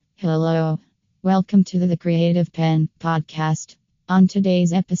Hello. Welcome to the Creative Pen podcast. On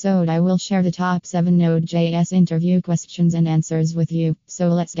today's episode, I will share the top 7 Node.js interview questions and answers with you. So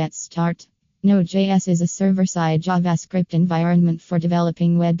let's get started. Node.js is a server-side JavaScript environment for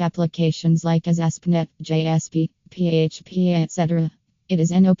developing web applications like ASP.NET, JSP, PHP, etc. It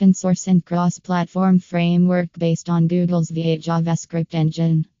is an open source and cross-platform framework based on Google's V8 JavaScript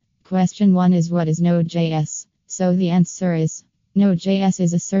engine. Question 1 is, what is Node.js? So the answer is Node.js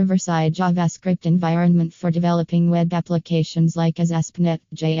is a server-side JavaScript environment for developing web applications like ASP.NET,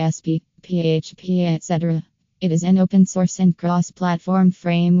 JSP, PHP, etc. It is an open source and cross-platform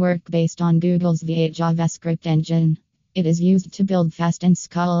framework based on Google's V8 JavaScript engine. It is used to build fast and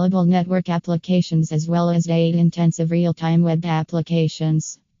scalable network applications as well as data-intensive real-time web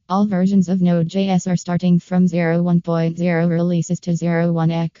applications. All versions of Node.js are starting from 0.1.0 releases to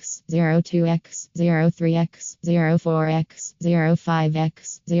 0.1x, 0.2x, 0.3x, 0.4x,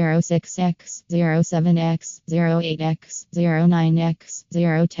 0.5x, 0.6x, 0.7x, 0.8x, 0.9x,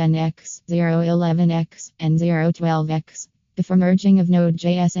 0.10x, 0.11x, and 0.12x. Before merging of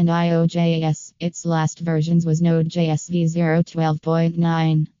Node.js and IO.js, its last versions was Node.js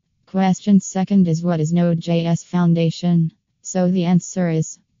v0.12.9. Question 2 is, what is Node.js Foundation? So the answer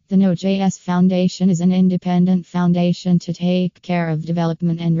is the Node.js Foundation is an independent foundation to take care of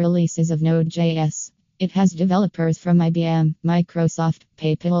development and releases of Node.js. It has developers from IBM, Microsoft,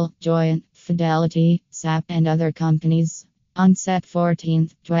 PayPal, Joyent, Fidelity, SAP, and other companies. On Sep 14,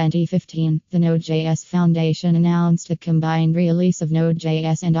 2015, the Node.js Foundation announced the combined release of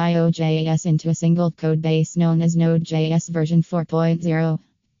Node.js and IO.js into a single codebase known as Node.js version 4.0.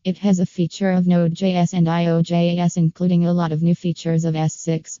 It has a feature of Node.js and IO.js, including a lot of new features of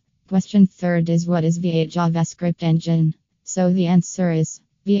S6. Question 3 is, what is V8 JavaScript engine? So the answer is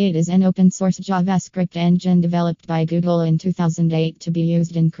V8 is an open source JavaScript engine developed by Google in 2008 to be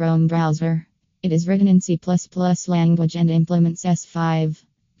used in Chrome browser. It is written in C++ language and implements S5.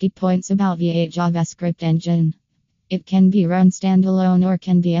 Key points about V8 JavaScript engine. It can be run standalone or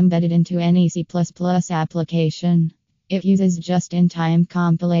can be embedded into any C++ application. It uses just-in-time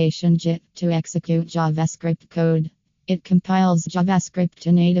compilation JIT to execute JavaScript code. It compiles JavaScript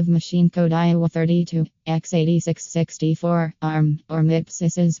to native machine code Iowa32, x86-64, ARM, or MIPS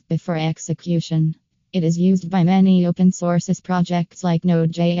sys before execution. It is used by many open source projects like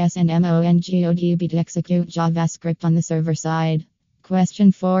Node.js and MongoDB to execute JavaScript on the server side.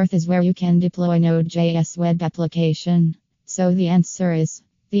 Question 4 is, where you can deploy Node.js web application. So the answer is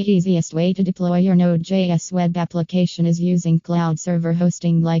the easiest way to deploy your Node.js web application is using cloud server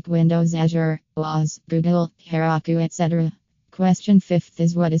hosting like Windows, Azure, Oz, Google, Heroku, etc. Question 5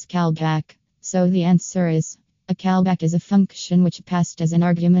 is, what is callback? So the answer is a callback is a function which passed as an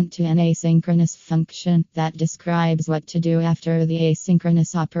argument to an asynchronous function that describes what to do after the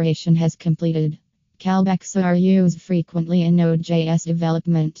asynchronous operation has completed. Callbacks are used frequently in Node.js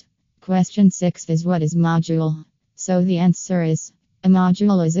development. Question 6 is, what is module? So the answer is a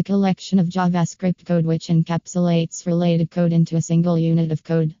module is a collection of JavaScript code which encapsulates related code into a single unit of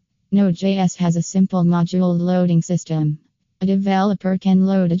code. Node.js has a simple module loading system. A developer can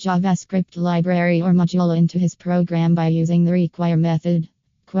load a JavaScript library or module into his program by using the require method.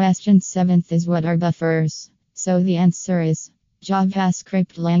 Question 7 is, what are buffers? So the answer is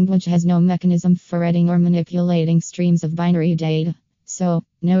JavaScript language has no mechanism for reading or manipulating streams of binary data. So,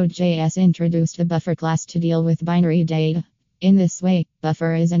 Node.js introduced a buffer class to deal with binary data. In this way,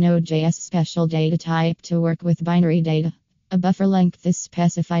 buffer is a Node.js special data type to work with binary data. A buffer length is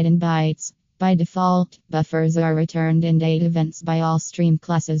specified in bytes. By default, buffers are returned in data events by all stream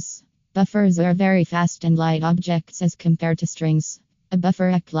classes. Buffers are very fast and light objects as compared to strings. A buffer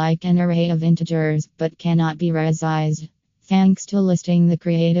acts like an array of integers, but cannot be resized. Thanks to listening the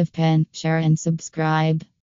Creative Pen, share and subscribe.